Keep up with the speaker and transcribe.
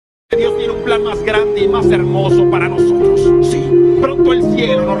Dios tiene un plan más grande y más hermoso para nosotros. Sí, pronto el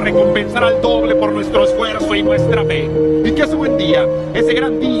cielo nos recompensará al doble por nuestro esfuerzo y nuestra fe. Y que ese buen día, ese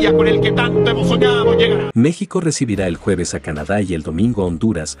gran día con el que tanto hemos soñado, llegará. México recibirá el jueves a Canadá y el domingo a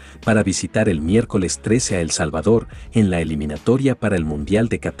Honduras para visitar el miércoles 13 a El Salvador en la eliminatoria para el Mundial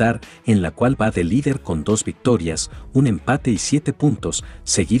de Qatar, en la cual va de líder con 2 victorias, un empate y 7 puntos,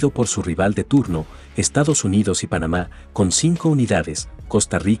 seguido por su rival de turno, Estados Unidos y Panamá, con 5 unidades,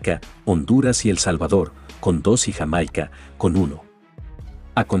 Costa Rica, Honduras y El Salvador, con 2 y Jamaica, con 1.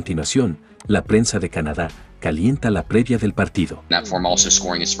 A continuación, la prensa de Canadá calienta la previa del partido. That form also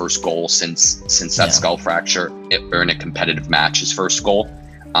scoring his first goal since that skull fracture in a competitive match, his first goal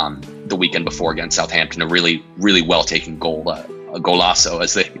the weekend before against Southampton, a really well taken goal, a golazo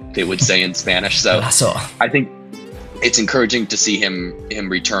as they would say in Spanish. So I think it's encouraging to see him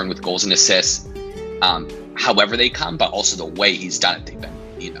return with goals and assists. However they come, but also the way he's done it. They've been,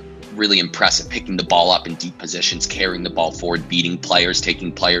 really impressive, picking the ball up in deep positions, carrying the ball forward, beating players,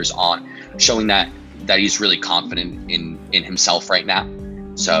 taking players on, showing that he's really confident in himself right now.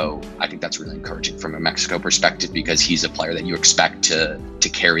 So I think that's really encouraging from a Mexico perspective, because he's a player that you expect to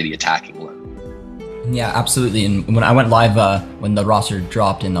carry the attacking load. Yeah, absolutely. And when I went live, when the roster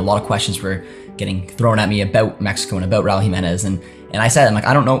dropped, and a lot of questions were getting thrown at me about Mexico and about Raul Jimenez, and I said, I'm like,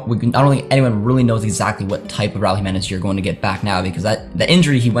 I don't think anyone really knows exactly what type of Raul Jimenez you're going to get back now, because the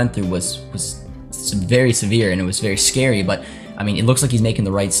injury he went through was very severe and it was very scary. But I mean, it looks like he's making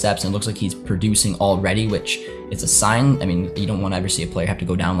the right steps, and it looks like he's producing already, which is a sign. I mean, you don't want to ever see a player have to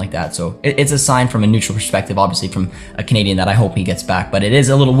go down like that. So it's a sign from a neutral perspective, obviously from a Canadian, that I hope he gets back. But it is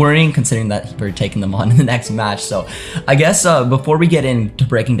a little worrying considering that we're taking them on in the next match. So I guess before we get into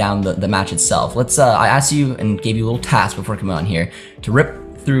breaking down the match itself, let's I asked you and gave you a little task before coming on here to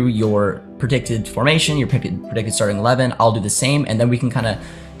rip through your predicted formation, your predicted starting 11. I'll do the same, and then we can kind of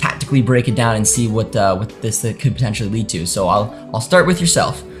tactically break it down and see what this could potentially lead to. So I'll start with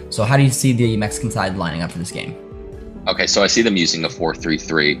yourself. So how do you see the Mexican side lining up for this game? Okay, so I see them using a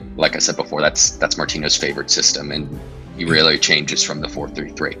 4-3-3. Like I said before, that's Martino's favorite system, and he really changes from the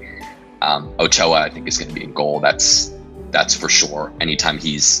 4-3-3. Ochoa, I think, is going to be in goal. That's for sure. Anytime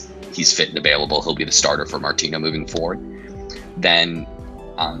he's fit and available, he'll be the starter for Martino moving forward. Then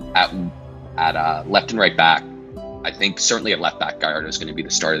at left and right back, I think certainly at left back, Gallardo is going to be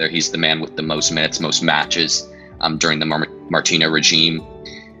the starter there. He's the man with the most minutes, most matches during the Martino regime.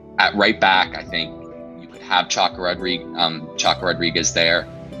 At right back, I think you could have Chaca Rodriguez there.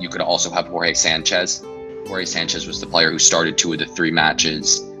 You could also have Jorge Sanchez. Jorge Sanchez was the player who started 2 of the 3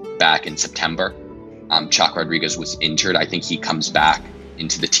 matches back in September. Chaca Rodriguez was injured. I think he comes back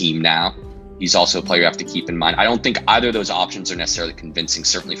into the team now. He's also a player you have to keep in mind. I don't think either of those options are necessarily convincing,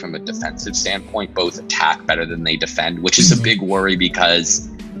 certainly from a defensive standpoint. Both attack better than they defend, which is a big worry, because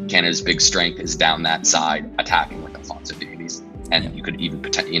Canada's big strength is down that side, attacking with Alphonso Davies. And you could even,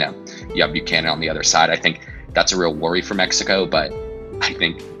 you have Buchanan on the other side. I think that's a real worry for Mexico, but I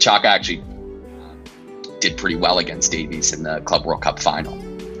think Chaca actually did pretty well against Davies in the Club World Cup final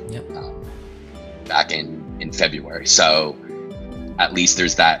back in February. So at least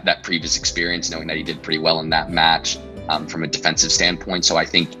there's that previous experience, knowing that he did pretty well in that match from a defensive standpoint. So I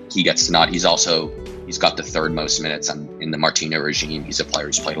think he gets to nod. He's got the 3rd most minutes in the Martino regime. He's a player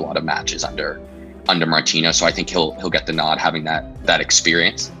who's played a lot of matches under Martino. So I think he'll get the nod, having that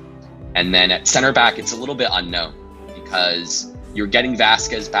experience. And then at center back, it's a little bit unknown, because you're getting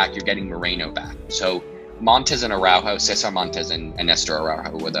Vasquez back, you're getting Moreno back. So Montes and Araujo, Cesar Montes and Nestor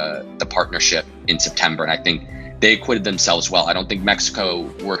Araujo were the partnership in September, and I think they acquitted themselves well. I don't think Mexico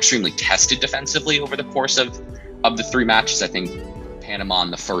were extremely tested defensively over the course of the 3 matches. I think Panama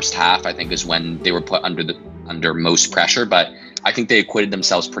in the first half, I think, is when they were put under most pressure, but I think they acquitted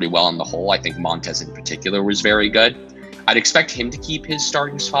themselves pretty well on the whole. I think Montes in particular was very good. I'd expect him to keep his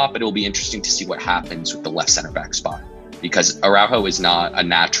starting spot, but it'll be interesting to see what happens with the left center back spot, because Araujo is not a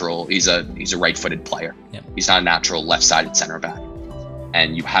natural. He's a right-footed player. Yep. He's not a natural left-sided center back.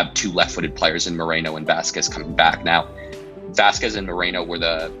 And you have 2 left-footed players in Moreno and Vasquez coming back now. Vasquez and Moreno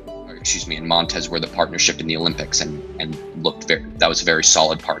and Montes were the partnership in the Olympics, and that was a very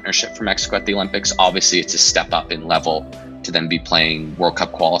solid partnership for Mexico at the Olympics. Obviously, it's a step up in level to then be playing World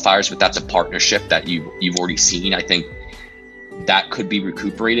Cup qualifiers, but that's a partnership that you've already seen. I think that could be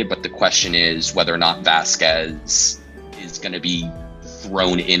recuperated, but the question is whether or not Vasquez is going to be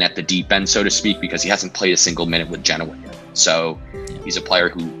thrown in at the deep end, so to speak, because he hasn't played a single minute with Genoa yet. So he's a player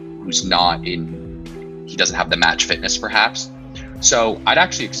who's not he doesn't have the match fitness perhaps. So I'd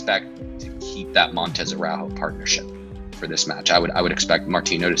actually expect to keep that Montes Araujo partnership for this match. I would expect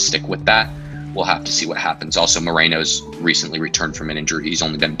Martino to stick with that. we'll have to see what happens. Also, Moreno's recently returned from an injury. He's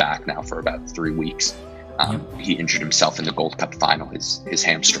only been back now for about 3 weeks. He injured himself in the Gold Cup final, his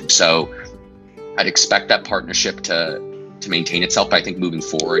hamstring. So I'd expect that partnership to maintain itself. But I think moving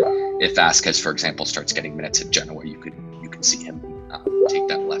forward, if Vasquez, for example, starts getting minutes at Genoa, you could see him take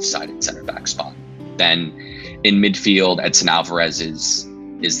that left-sided center back spot. Then in midfield, Edson Alvarez is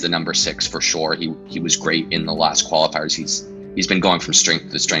the number 6 for sure. He was great in the last qualifiers. He's been going from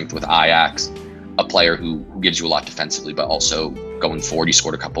strength to strength with Ajax, a player who gives you a lot defensively, but also going forward. He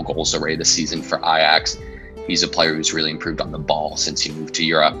scored a couple goals already this season for Ajax. He's a player who's really improved on the ball since he moved to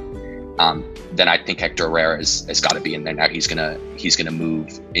Europe. Then I think Hector Herrera has got to be in there now. He's gonna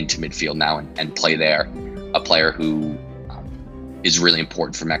move into midfield now and play there. A player who is really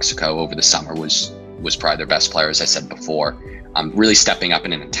important for Mexico over the summer, was probably their best player, as I said before. Really stepping up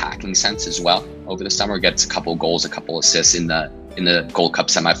in an attacking sense as well over the summer. Gets a couple goals, a couple assists in the Gold Cup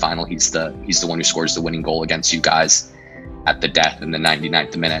semifinal. He's the one who scores the winning goal against you guys at the death in the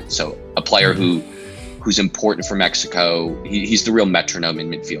 99th minute. So a player who's important for Mexico. He's the real metronome in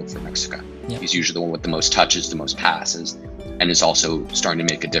midfield for Mexico. Yep. He's usually the one with the most touches, the most passes, and is also starting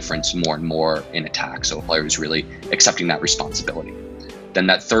to make a difference more and more in attack. So a player who's really accepting that responsibility. Then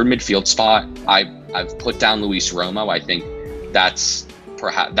that third midfield spot, I've put down Luis Romo. I think that's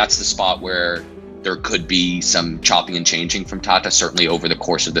the spot where there could be some chopping and changing from Tata, certainly over the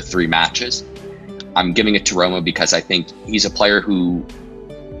course of the 3 matches. I'm giving it to Romo because I think he's a player who's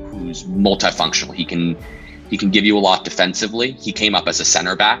multifunctional. He can give you a lot defensively. He came up as a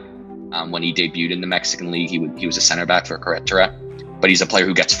center back when he debuted in the Mexican League. He was a center back for Querétaro, but he's a player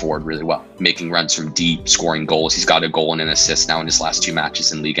who gets forward really well, making runs from deep, scoring goals. He's got a goal and an assist now in his last 2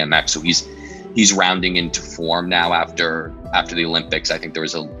 matches in Liga MX. So he's rounding into form now after the Olympics. I think there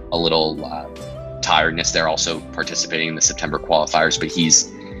was a little tiredness there, also participating in the September qualifiers, but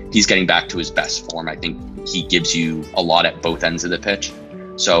he's getting back to his best form. I think he gives you a lot at both ends of the pitch.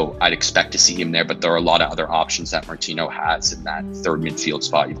 So I'd expect to see him there, but there are a lot of other options that Martino has in that third midfield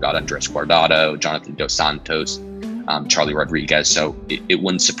spot. You've got Andres Guardado, Jonathan Dos Santos, Charlie Rodriguez. So it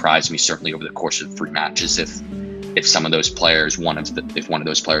wouldn't surprise me, certainly over the course of 3 matches, if some of those players, if one of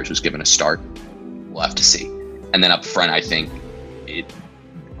those players was given a start. We'll have to see. And then up front, I think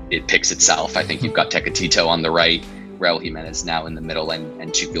it picks itself. I think you've got Tecatito on the right, Raul Jimenez now in the middle,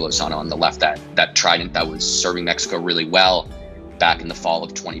 and Chucky Lozano on the left. That trident that was serving Mexico really well back in the fall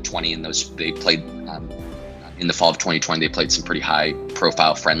of 2020, and they played in the fall of 2020. They played some pretty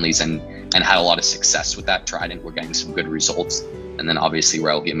high-profile friendlies and had a lot of success with that trident. We're getting some good results, and then obviously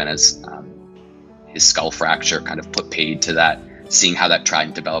Raul Jimenez, his skull fracture kind of put paid to that. Seeing how that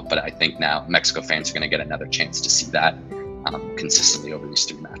trident developed, but I think now Mexico fans are going to get another chance to see that consistently over these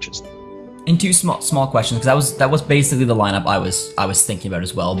 3 matches. And 2 small questions, because that was basically the lineup I was thinking about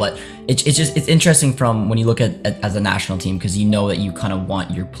as well. But it's interesting from when you look at as a national team, because you know that you kind of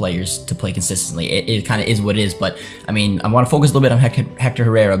want your players to play consistently. It kind of is what it is. But I mean, I want to focus a little bit on Hector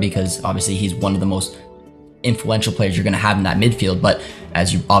Herrera, because obviously he's one of the most influential players you're going to have in that midfield. But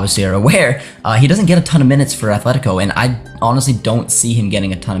as you obviously are aware, he doesn't get a ton of minutes for Atletico, and I honestly don't see him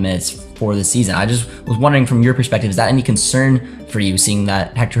getting a ton of minutes for the season. I just was wondering, from your perspective, is that any concern for you, seeing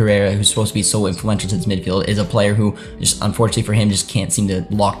that Hector Herrera, who's supposed to be so influential to this midfield, is a player who just, unfortunately for him, just can't seem to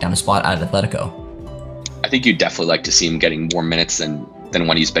lock down a spot at Atletico? I think you'd definitely like to see him getting more minutes than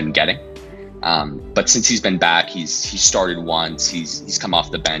what he's been getting. But since he's been back, he's started once. He's come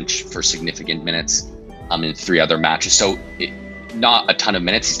off the bench for significant minutes in 3 other matches. So not a ton of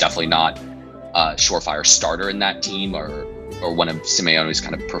minutes. He's definitely not a surefire starter in that team or one of Simeone's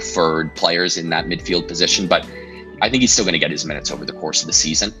kind of preferred players in that midfield position. But I think he's still going to get his minutes over the course of the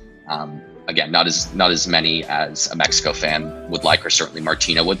season. Again, not as many as a Mexico fan would like, or certainly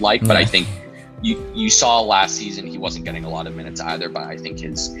Martino would like. But I think you saw last season he wasn't getting a lot of minutes either. But I think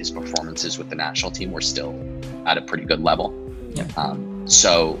his performances with the national team were still at a pretty good level. Yeah.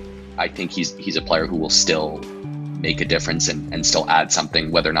 So I think he's a player who will still make a difference and still add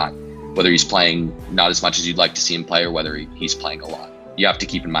something, whether he's playing not as much as you'd like to see him play, or whether he's playing a lot. You have to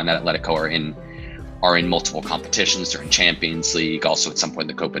keep in mind that Atletico are in multiple competitions. They're in Champions League. Also, at some point,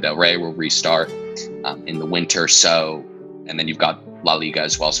 the Copa del Rey will restart in the winter. So, and then you've got La Liga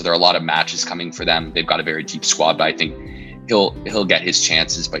as well. So there are a lot of matches coming for them. They've got a very deep squad, but I think he'll get his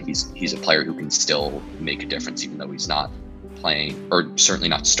chances. But he's a player who can still make a difference, even though he's not playing, or certainly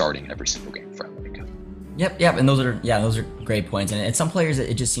not starting every single game for Atletico. Yep, and those are great points. And some players,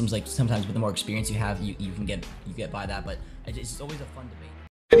 it just seems like sometimes with the more experience you have, you can get by that. But it's always a fun debate.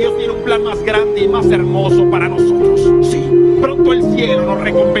 Dios tiene un plan más grande y más hermoso para nosotros. Sí, pronto el cielo nos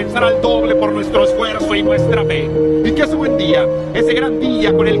recompensará al doble por nuestro esfuerzo y nuestra fe. Y que que ese buen día, ese gran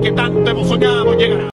día con el que tanto hemos soñado llegará.